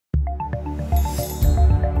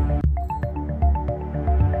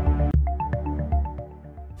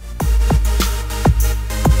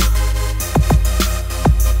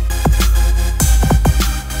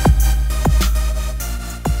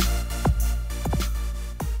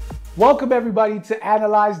Welcome everybody to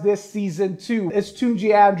Analyze This Season 2. It's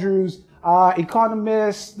Tunji Andrews,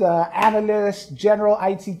 economist, analyst, general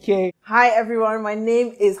ITK. Hi everyone, my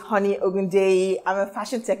name is Honey Ogundeyi. I'm a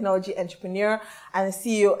fashion technology entrepreneur and the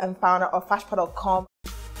CEO and founder of fashpa.com.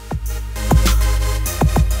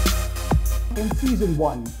 In Season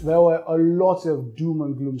 1, there were a lot of doom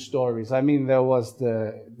and gloom stories. I mean, there was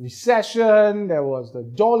the recession, there was the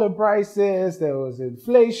dollar prices, there was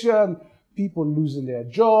inflation, people losing their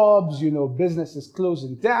jobs, businesses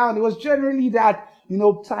closing down. It was generally that,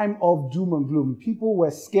 time of doom and gloom. People were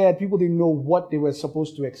scared. People didn't know what they were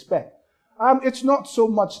supposed to expect. It's not so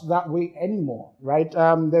much that way anymore, right?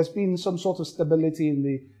 There's been some sort of stability in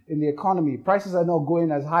the economy. Prices are not going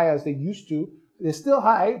as high as they used to. They're still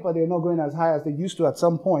high, but they're not going as high as they used to at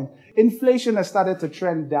some point. Inflation has started to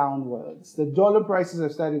trend downwards. The dollar prices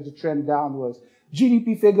have started to trend downwards.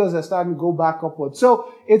 GDP figures are starting to go back upwards.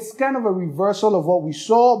 So it's kind of a reversal of what we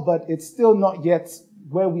saw, but it's still not yet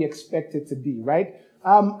where we expect it to be, right?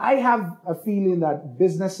 I have a feeling that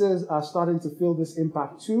businesses are starting to feel this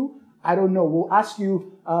impact too. I don't know. We'll ask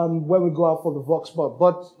you when we go out for the Vox Pop.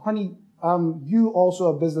 But honey, you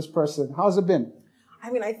also a business person. How's it been?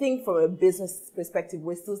 I mean, I think from a business perspective,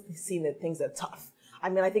 we're still seeing that things are tough. I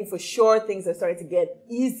mean, I think for sure things are starting to get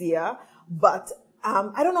easier, but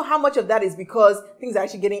I don't know how much of that is because things are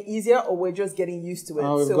actually getting easier or we're just getting used to it.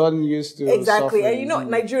 We've gotten used to it. Exactly. Suffering. And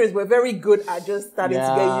Nigerians, we're very good at just starting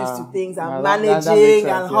to get used to things and managing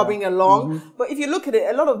and hobbling along. Mm-hmm. But if you look at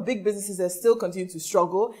it, a lot of big businesses are still continue to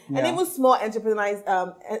struggle. Yeah. And even small entrepreneurs,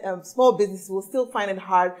 small businesses will still find it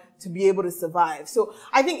hard to be able to survive. So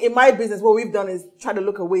I think in my business, what we've done is try to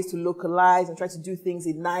look at ways to localize and try to do things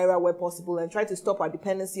in Naira where possible and try to stop our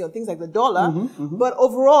dependency on things like the dollar. Mm-hmm, mm-hmm. But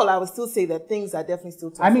overall, I would still say that things are definitely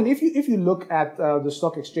still tough. I mean, if you look at the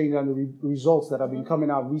stock exchange and the results that have been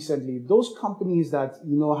coming out recently, those companies that,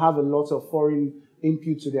 have a lot of foreign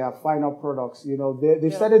input to their final products,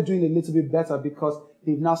 they've started doing a little bit better because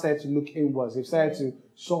they've now started to look inwards. They've started to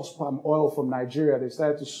source palm oil from Nigeria. They've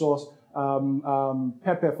started to source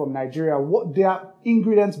pepper from Nigeria. What their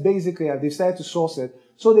ingredients basically are, they've started to source it.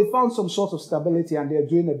 So they found some sort of stability and they're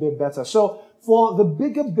doing a bit better. So for the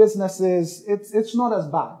bigger businesses, it's not as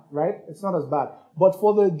bad, right? It's not as bad. But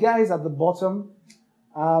for the guys at the bottom,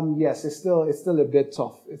 yes, it's still a bit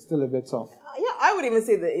tough. It's still a bit tough. Yeah, I would even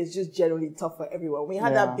say that it's just generally tough for everyone. We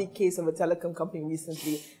had that big case of a telecom company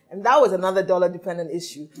recently, and that was another dollar-dependent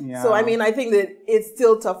issue. Yeah. So, I mean, I think that it's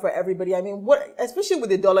still tough for everybody. I mean, especially with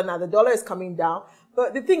the dollar now, the dollar is coming down.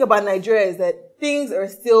 But the thing about Nigeria is that things are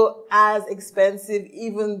still as expensive,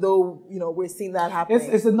 even though, we're seeing that happening.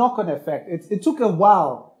 It's a knock-on effect. It took a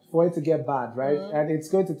while for it to get bad, right? Mm-hmm. And it's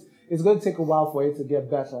going to take a while for it to get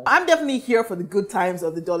better. I'm definitely here for the good times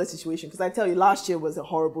of the dollar situation because I tell you, last year was a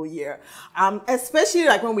horrible year. Especially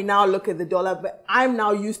like when we now look at the dollar, but I'm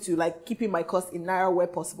now used to like keeping my costs in Naira where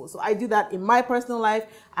possible. So I do that in my personal life.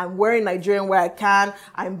 I'm wearing Nigerian where I can.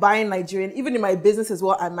 I'm buying Nigerian. Even in my business as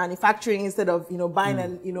well, I'm manufacturing instead of, buying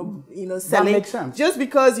and, selling. That makes sense. Just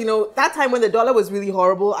because, that time when the dollar was really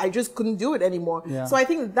horrible, I just couldn't do it anymore. Yeah. So I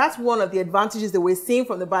think that's one of the advantages that we're seeing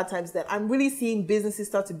from the bad times, that I'm really seeing businesses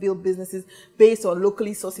start to build businesses based on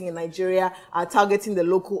locally sourcing in Nigeria, targeting the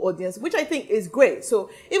local audience, which I think is great. So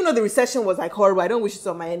even though the recession was like horrible, I don't wish it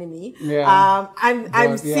on my enemy. Yeah.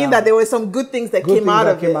 I'm seeing that there were some good things that came out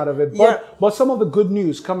of it. But some of the good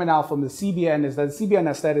news coming out from the CBN is that the CBN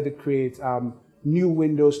has started to create new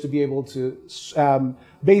windows to be able to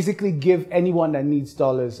basically give anyone that needs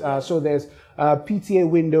dollars. So there's PTA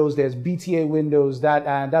windows, there's BTA windows,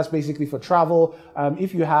 that's basically for travel.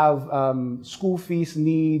 If you have school fees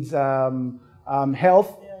needs,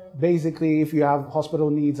 health, basically if you have hospital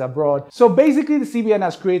needs abroad. So basically the CBN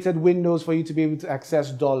has created windows for you to be able to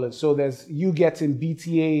access dollars. So there's you getting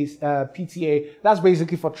BTAs, PTA, that's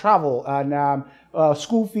basically for travel, and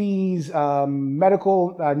school fees,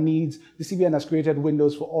 medical needs. The CBN has created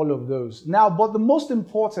windows for all of those. Now, but the most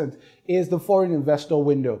important is the foreign investor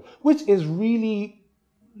window, which is really,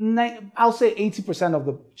 I'll say 80% of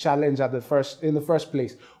the challenge in the first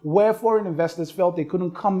place, where foreign investors felt they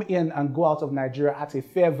couldn't come in and go out of Nigeria at a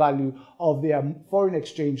fair value of their foreign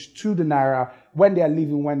exchange to the Naira when they are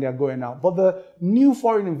leaving, when they are going out. But the new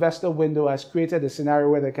foreign investor window has created a scenario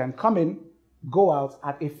where they can come in, go out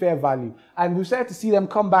at a fair value. And we've started to see them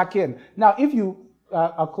come back in. Now, if you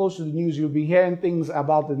are close to the news, you'll be hearing things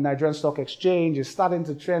about the Nigerian Stock Exchange is starting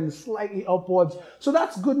to trend slightly upwards. So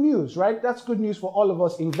that's good news, right? That's good news for all of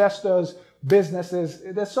us investors, businesses.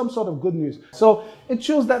 There's some sort of good news. So it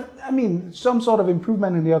shows that, some sort of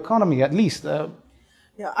improvement in the economy, at least.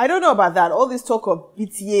 Yeah, I don't know about that. All this talk of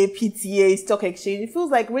BTA, PTA, stock exchange, it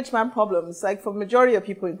feels like rich man problems. Like for majority of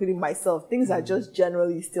people, including myself, things are just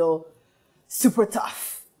generally still super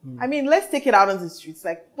tough. I mean, let's take it out on the streets.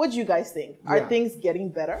 Like, what do you guys think? Are things getting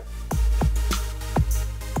better?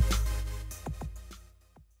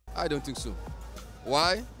 I don't think so.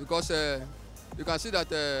 Why? Because you can see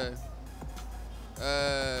that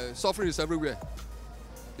suffering is everywhere.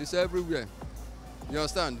 It's everywhere. You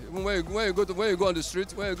understand? Even when you go on the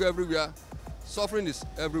street, when you go everywhere, suffering is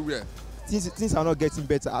everywhere. Things are not getting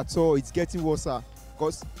better at all. It's getting worse.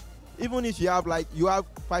 Because even if you have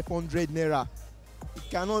 500 naira, you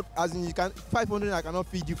cannot, 500 naira cannot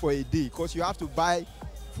feed you for a day, because you have to buy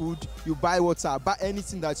food, you buy water, buy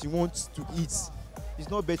anything that you want to eat. It's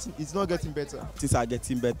not getting better. Things are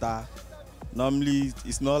getting better. Normally,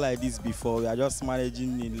 it's not like this before. We are just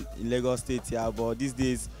managing in Lagos State here, but these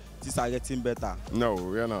days, things are getting better. No,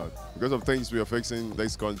 we are not. Because of things we are facing in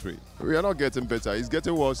this country, we are not getting better. It's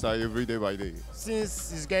getting worse every day by day.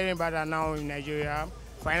 Since it's getting better now in Nigeria,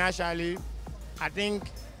 financially, I think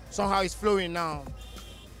somehow it's flowing now.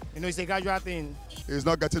 You know, it's a gradual thing. It's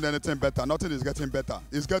not getting anything better. Nothing is getting better.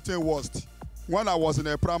 It's getting worse. When I was in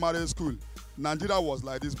a primary school, Nigeria was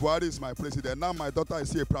like this. Buhari is my president. Now my daughter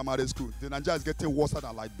is here primary school. The Nigeria is getting worse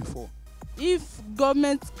than like before. If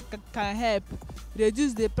government can help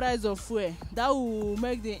reduce the price of fuel, that will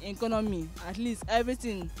make the economy, at least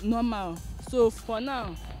everything, normal. So for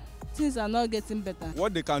now, things are not getting better.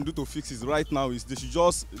 What they can do to fix it right now is they should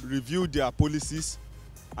just review their policies,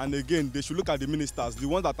 and again, they should look at the ministers. The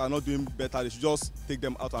ones that are not doing better, they should just take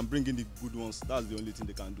them out and bring in the good ones. That's the only thing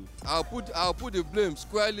they can do. I'll put the blame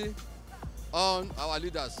squarely on our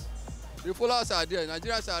leaders. The followers are there.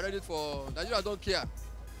 Nigerians are ready for. Nigerians don't care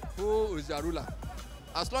who is their ruler.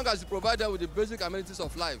 As long as you provide them with the basic amenities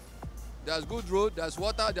of life, there's good road, there's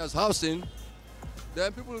water, there's housing,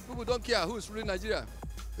 then people don't care who is ruling Nigeria.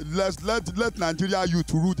 Let Nigeria youth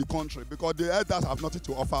to rule the country, because the elders have nothing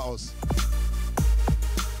to offer us.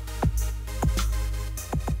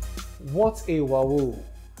 What a wahoo.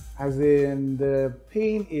 As in, the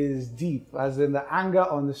pain is deep, as in the anger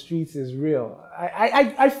on the streets is real.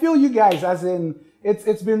 I feel you guys, as in,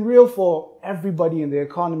 it's been real for everybody in the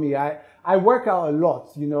economy. I work out a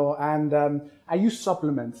lot, you know, and I use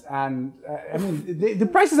supplements, and I mean, the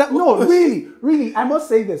prices have, no, really, I must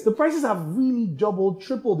say this, the prices have really doubled,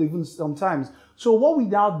 tripled even sometimes. So what we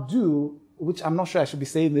now do, which I'm not sure I should be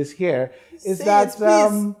saying this here, is that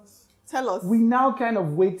Tell us. We now kind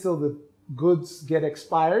of wait till the goods get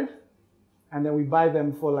expired, and then we buy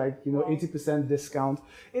them for 80% discount.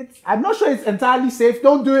 I'm not sure it's entirely safe.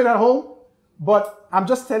 Don't do it at home. But I'm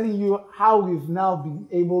just telling you how we've now been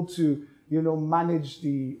able to, manage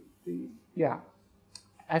yeah.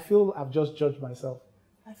 I feel I've just judged myself.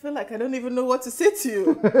 I feel like I don't even know what to say to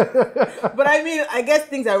you. But I mean, I guess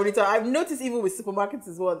things are really tough. I've noticed even with supermarkets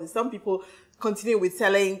as well, there's some people continue with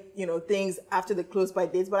selling, things after the close by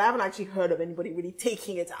dates, but I haven't actually heard of anybody really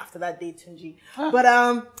taking it after that date, Tunji. But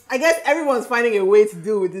I guess everyone's finding a way to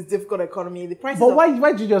deal with this difficult economy. The prices. But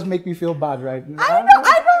why did you just make me feel bad right now?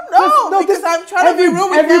 I don't know, because I'm trying to be real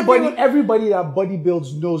with everybody that body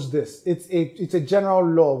builds knows this. It's a general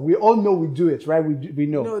law. We all know we do it, right? We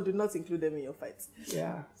know. No, do not include them in your fights.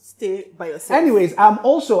 Yeah. Stay by yourself. Anyways,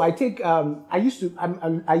 also I take I used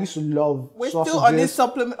to love We're sausages. still on this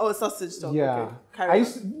supplement or sausage talk. Yeah. Okay,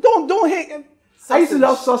 don't hate. Sausage. I used to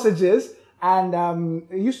love sausages, and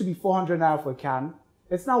it used to be 400 naira for a can.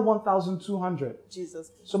 It's now 1,200.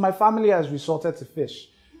 Jesus. So my family has resorted to fish.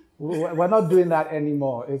 We're not doing that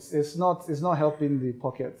anymore. It's not helping the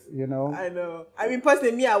pocket, I know. I mean,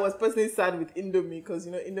 personally, I was personally sad with Indomie, because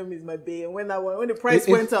Indomie is my bae. And when the price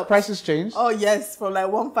went up, prices changed. Oh yes, from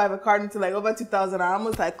 1.5 a carton to over 2,000. I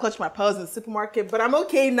almost clutched my pearls in the supermarket. But I'm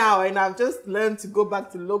okay now, and I've just learned to go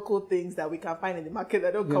back to local things that we can find in the market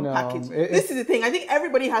that don't come packaged. This is the thing. I think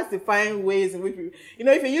everybody has to find ways in which if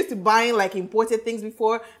you're used to buying imported things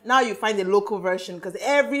before, now you find the local version, because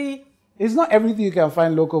it's not everything you can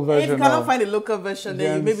find local version. If you cannot find a local version,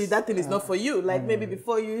 then maybe that thing is not for you. Maybe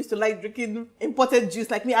before you used to drinking imported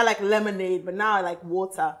juice. Like me, I like lemonade, but now I like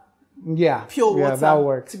water. Yeah. Pure water. That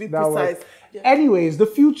works. To be precise. Yeah. Anyways, the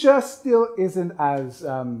future still isn't as...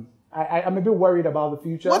 I'm a bit worried about the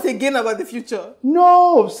future. What again about the future?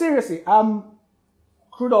 No, seriously.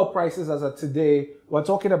 Crude oil prices as of today, we're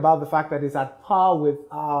talking about the fact that it's at par with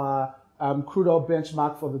our crude oil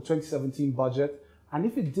benchmark for the 2017 budget. And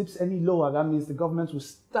if it dips any lower, that means the government will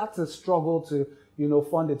start to struggle to,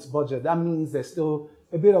 fund its budget. That means there's still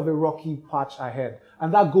a bit of a rocky patch ahead.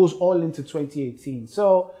 And that goes all into 2018.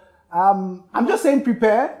 So I'm just saying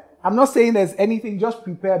prepare. I'm not saying there's anything, just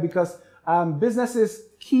prepare, because businesses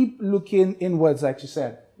keep looking inwards, like you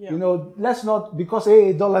said. Yeah. You know, let's not, because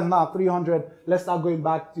hey, dollars now 300, let's start going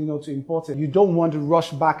back, you know, to importing. You don't want to rush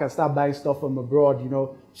back and start buying stuff from abroad, you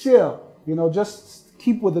know. Chill, you know, just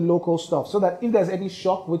keep with the local stuff so that if there's any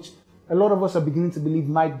shock, which a lot of us are beginning to believe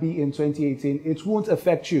might be in 2018, it won't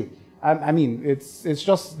affect you. I mean, it's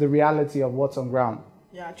just the reality of what's on ground.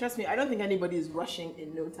 Yeah, trust me, I don't think anybody is rushing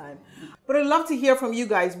in no time. But I'd love to hear from you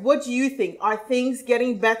guys. What do you think? Are things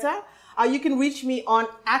getting better? You can reach me on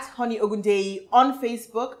 @HoneyOgundeyi on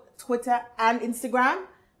Facebook, Twitter, and Instagram.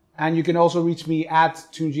 And you can also reach me at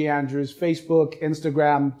Tunji Andrews, Facebook,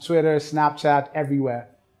 Instagram, Twitter, Snapchat, everywhere.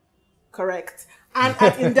 Correct. And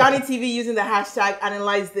at NdaniTV using the hashtag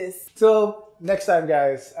Analyse This. Till next time,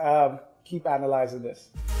 guys, keep analyzing this.